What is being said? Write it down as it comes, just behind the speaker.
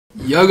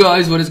Yo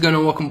guys, what is going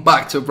on? Welcome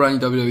back to a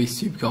brand new WWE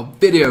Supercard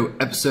video,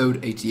 episode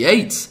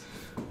 88.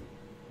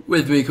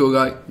 With me, Cool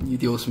Guy, you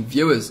the awesome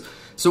viewers.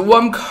 So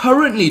what I'm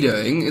currently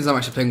doing is I'm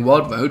actually playing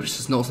Wild Mode, which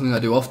is not something I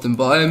do often,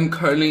 but I am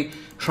currently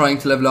trying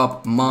to level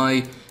up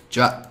my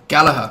Jack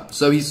Gallagher.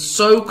 So he's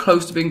so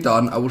close to being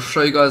done. I will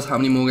show you guys how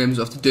many more games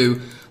I have to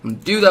do. I'm going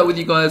to do that with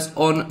you guys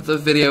on the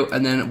video,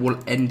 and then we'll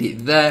end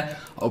it there.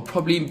 I'll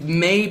probably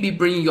maybe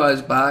bring you guys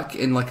back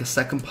in like a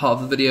second part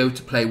of the video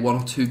to play 1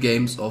 or 2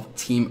 games of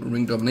Team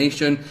Ring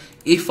Domination.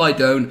 If I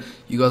don't,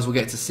 you guys will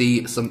get to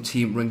see some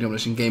Team Ring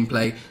Domination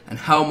gameplay and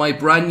how my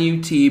brand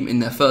new team in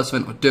their first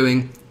event are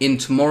doing in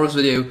tomorrow's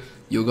video.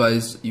 You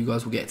guys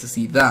will get to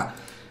see that.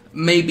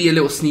 Maybe a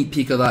little sneak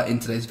peek of that in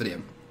today's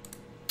video.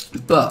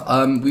 But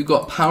we've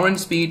got power and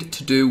speed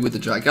to do with the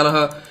Jack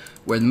Gallagher.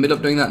 We're in the middle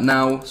of doing that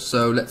now,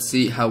 so let's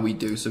see how we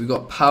do. So we've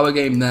got power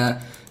game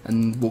there.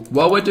 And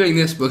while we're doing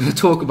this, we're going to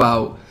talk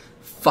about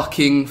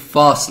fucking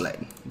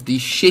Fastlane, the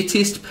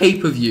shittest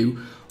pay-per-view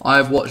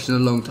I've watched in a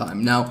long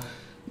time. Now,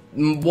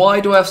 why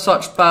do I have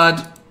such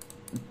bad?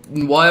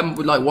 Why am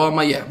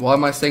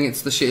I saying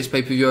it's the shittest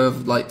pay-per-view?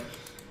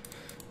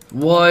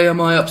 Why am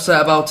I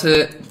upset about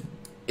it?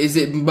 Is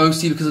it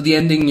mostly because of the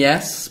ending?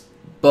 Yes,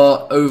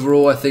 but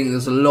overall, I think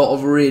there's a lot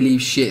of really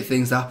shit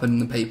things that happen in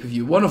the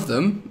pay-per-view. One of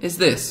them is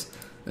this.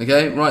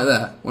 Okay, right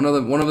there. One of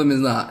them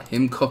is that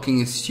him cocking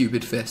his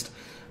stupid fist.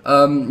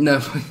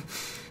 No,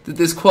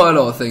 there's quite a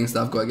lot of things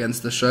that I've got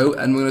against the show,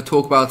 and we're going to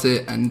talk about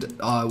it, and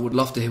I would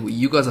love to hear what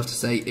you guys have to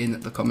say in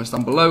the comments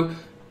down below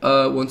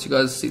once you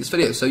guys see this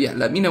video. So yeah,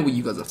 let me know what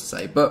you guys have to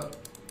say. But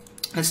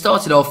let's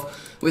start it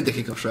off with the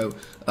kickoff show.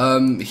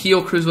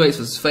 Heel cruiserweights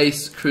versus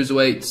face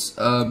cruiserweights,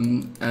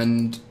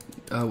 and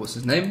what's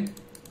his name?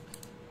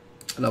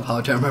 I love how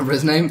I don't remember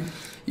his name.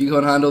 You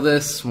can't handle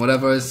this,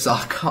 whatever.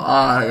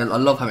 I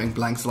love having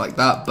blanks like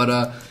that,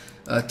 but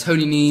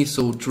Tony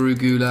Nese or Drew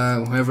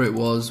Gulak, whoever it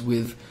was,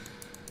 with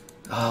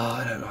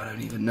I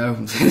don't even know.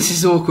 This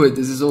is awkward.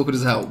 This is awkward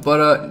as hell.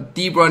 But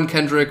Brian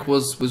Kendrick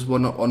was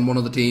on one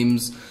of the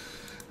teams.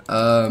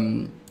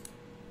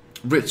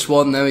 Rich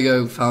Swann, there we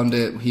go, found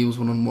it. He was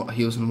on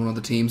one of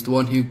the teams. The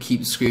one who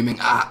keeps screaming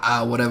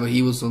whatever.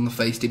 He was on the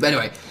face team. But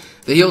anyway,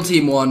 the heel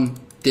team won.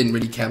 Didn't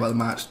really care about the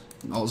match.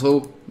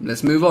 Also,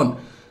 let's move on.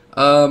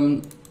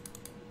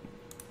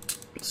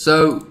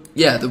 So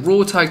yeah, the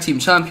Raw Tag Team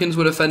Champions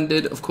were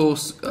defended, of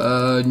course.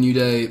 New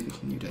Day.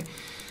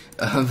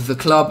 The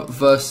Club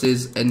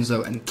versus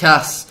Enzo and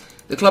Cass.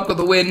 The Club got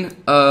the win.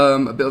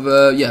 A bit of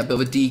a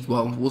DQ.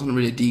 Well, it wasn't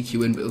really a DQ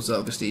win, but it was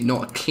obviously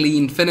not a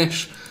clean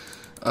finish.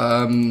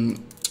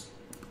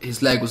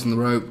 His leg was on the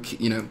rope.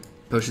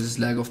 Pushes his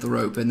leg off the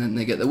rope, and then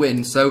they get the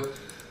win. So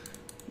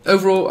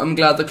overall, I'm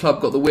glad the Club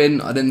got the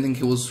win. I didn't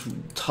think it was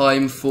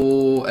time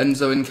for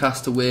Enzo and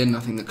Cass to win. I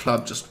think the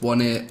Club just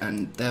won it,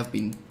 and they have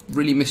been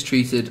really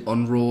mistreated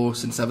on Raw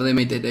since ever they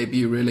made their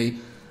debut, really.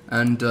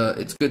 And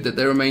it's good that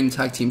they remain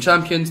tag team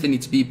champions. They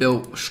need to be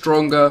built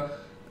stronger,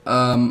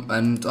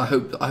 and I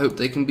hope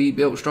they can be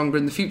built stronger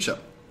in the future.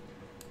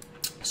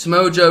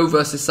 Samoa Joe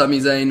versus Sami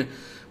Zayn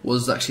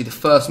was actually the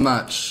first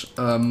match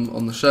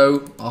on the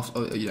show,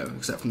 after,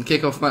 except from the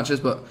kickoff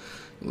matches, but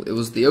it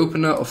was the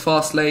opener of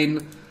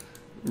Fastlane.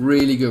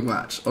 Really good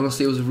match.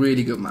 Honestly, it was a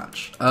really good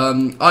match.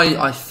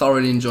 I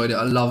thoroughly enjoyed it.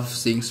 I love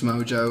seeing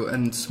Samoa Joe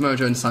and Sami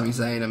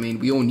Zayn. I mean,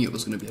 we all knew it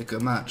was going to be a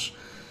good match,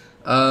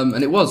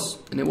 and it was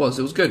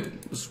good.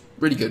 It was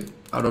really good.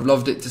 I would have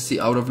loved it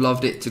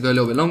to go a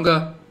little bit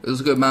longer. It was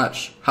a good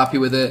match. Happy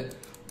with it.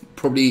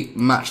 Probably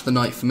match the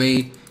night for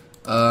me,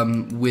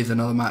 with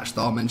another match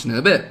that I'll mention in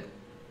a bit.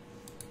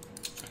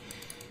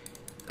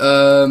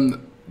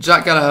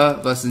 Jack Gallagher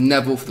versus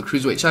Neville for the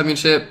Cruiserweight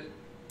Championship.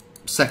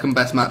 Second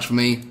best match for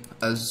me.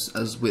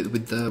 As with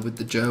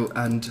the Joe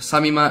and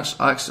Sami match,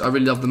 I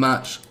really love the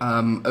match.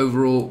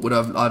 Overall,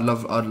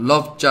 I'd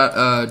love Jack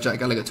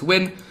Gallagher to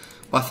win,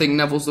 but I think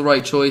Neville's the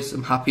right choice.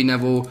 I'm happy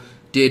Neville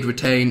did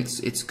retain.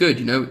 It's good,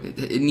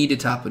 it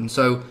needed to happen.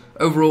 So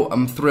overall,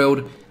 I'm thrilled,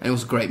 and it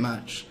was a great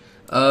match.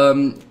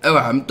 Alright,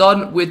 I'm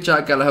done with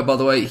Jack Gallagher. By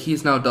the way,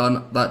 he's now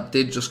done. That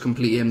did just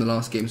complete him the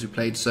last games we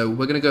played. So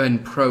we're gonna go ahead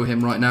and pro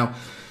him right now.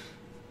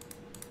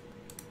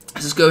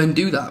 Let's just go ahead and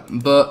do that.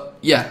 But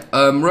yeah,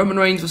 Roman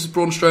Reigns versus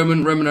Braun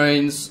Strowman. Roman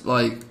Reigns,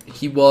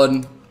 he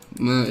won.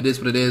 It is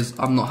what it is.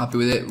 I'm not happy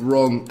with it.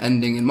 Wrong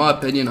ending, in my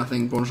opinion. I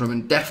think Braun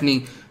Strowman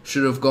definitely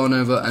should have gone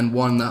over and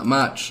won that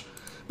match,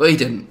 but he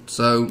didn't.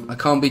 So I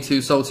can't be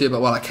too salty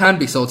about. Well, I can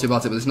be salty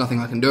about it, but there's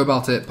nothing I can do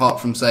about it apart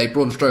from say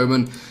Braun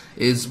Strowman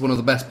is one of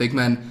the best big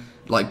men,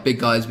 big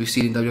guys we've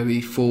seen in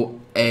WWE for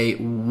a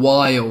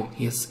while.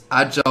 He is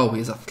agile.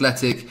 He is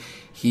athletic.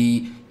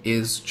 He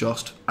is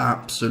just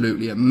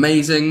absolutely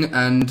amazing,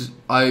 and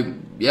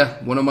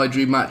one of my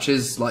dream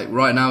matches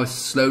right now is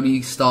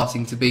slowly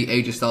starting to be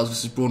AJ Styles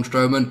versus Braun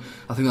Strowman.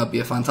 I think that'd be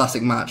a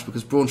fantastic match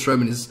because Braun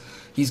Strowman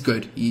he's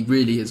good. He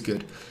really is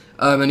good.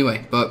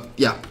 Anyway, but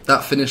yeah,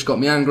 that finish got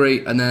me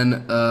angry, and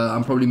then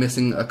I'm probably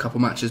missing a couple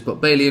matches,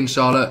 but Bayley and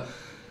Charlotte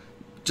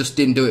just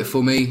didn't do it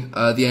for me.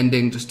 The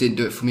ending just didn't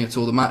do it for me at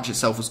all. The match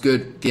itself was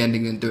good. The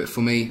ending didn't do it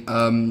for me.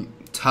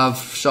 To have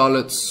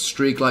Charlotte's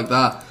streak like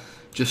that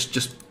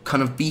just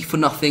kind of be for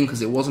nothing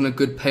because it wasn't a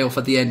good payoff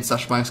at the end.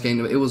 Sasha Banks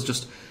game, it was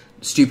just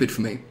stupid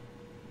for me.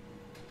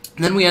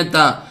 And then we had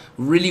that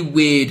really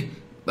weird,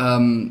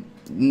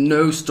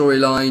 no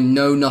storyline,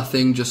 no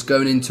nothing, just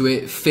going into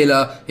it,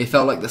 filler. It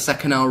felt like the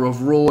second hour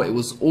of Raw. It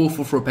was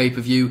awful for a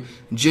pay-per-view.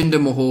 Jinder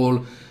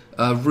Mahal,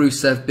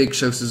 Rusev, Big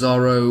Show,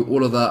 Cesaro,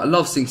 all of that. I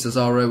love seeing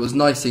Cesaro. It was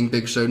nice seeing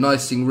Big Show,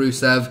 nice seeing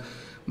Rusev.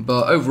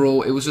 But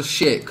overall, it was just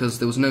shit because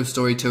there was no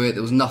story to it.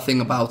 There was nothing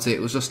about it.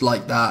 It was just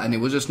like that, and it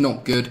was just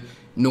not good,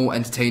 nor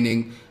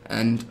entertaining.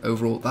 And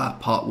overall, that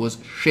part was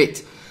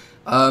shit.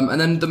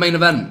 And then the main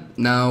event.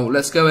 Now,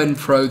 let's go and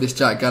throw this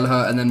Jack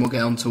Gallagher, and then we'll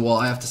get on to what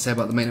I have to say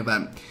about the main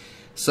event.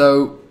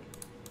 So,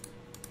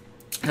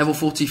 level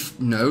 40,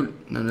 no,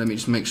 let me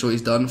just make sure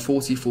he's done.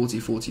 40, 40,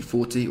 40,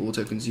 40, all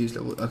tokens used,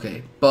 level,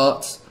 okay.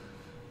 But,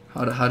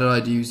 how did I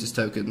use his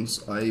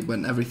tokens? I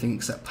went everything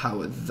except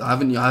power. I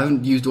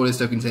haven't used all his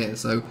tokens here,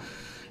 so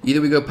either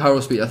we go power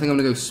or speed. I think I'm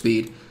going to go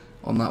speed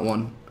on that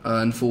one.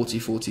 And 40,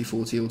 40,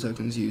 40, all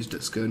tokens used.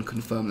 Let's go and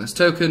confirm those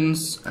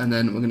tokens, and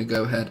then we're going to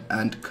go ahead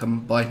and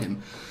combine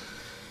him.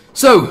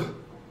 So,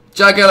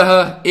 Jack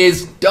Gallagher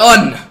is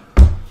done!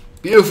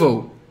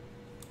 Beautiful!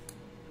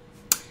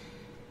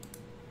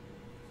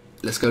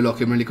 Let's go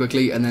lock him really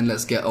quickly, and then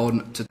let's get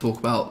on to talk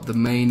about the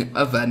main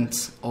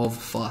event of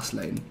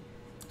Fastlane.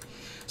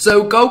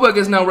 So, Goldberg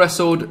has now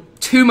wrestled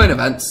 2 main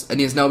events, and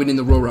he has now been in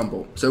the Royal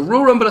Rumble. So,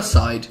 Royal Rumble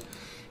aside,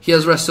 he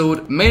has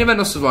wrestled main event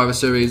of Survivor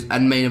Series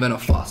and main event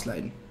of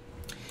Fastlane.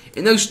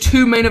 In those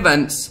 2 main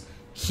events,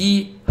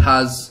 he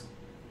has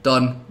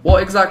done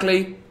what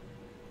exactly?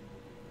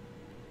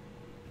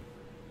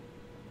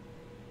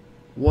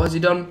 What has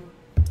he done?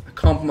 I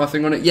can't put my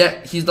finger on it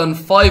yet. He's done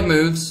 5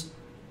 moves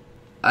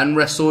and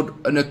wrestled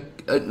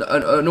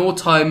an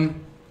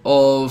all-time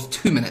of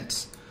 2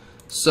 minutes.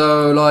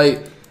 So,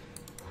 like,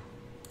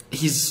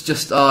 he's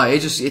just,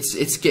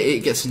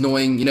 it gets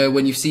annoying, you know,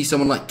 when you see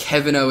someone like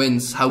Kevin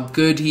Owens, how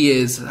good he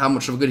is, how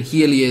much of a good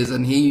heel he is,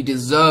 and he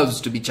deserves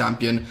to be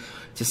champion.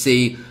 To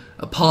see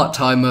a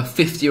part-timer,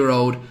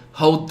 50-year-old,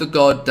 hold the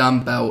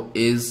goddamn belt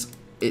it's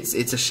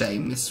a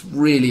shame. It's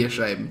really a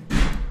shame.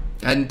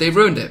 And they've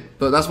ruined it.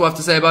 But that's what I have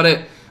to say about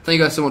it. Thank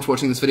you guys so much for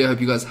watching this video. I hope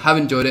you guys have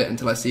enjoyed it.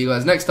 Until I see you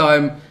guys next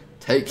time,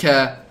 take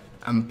care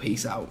and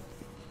peace out.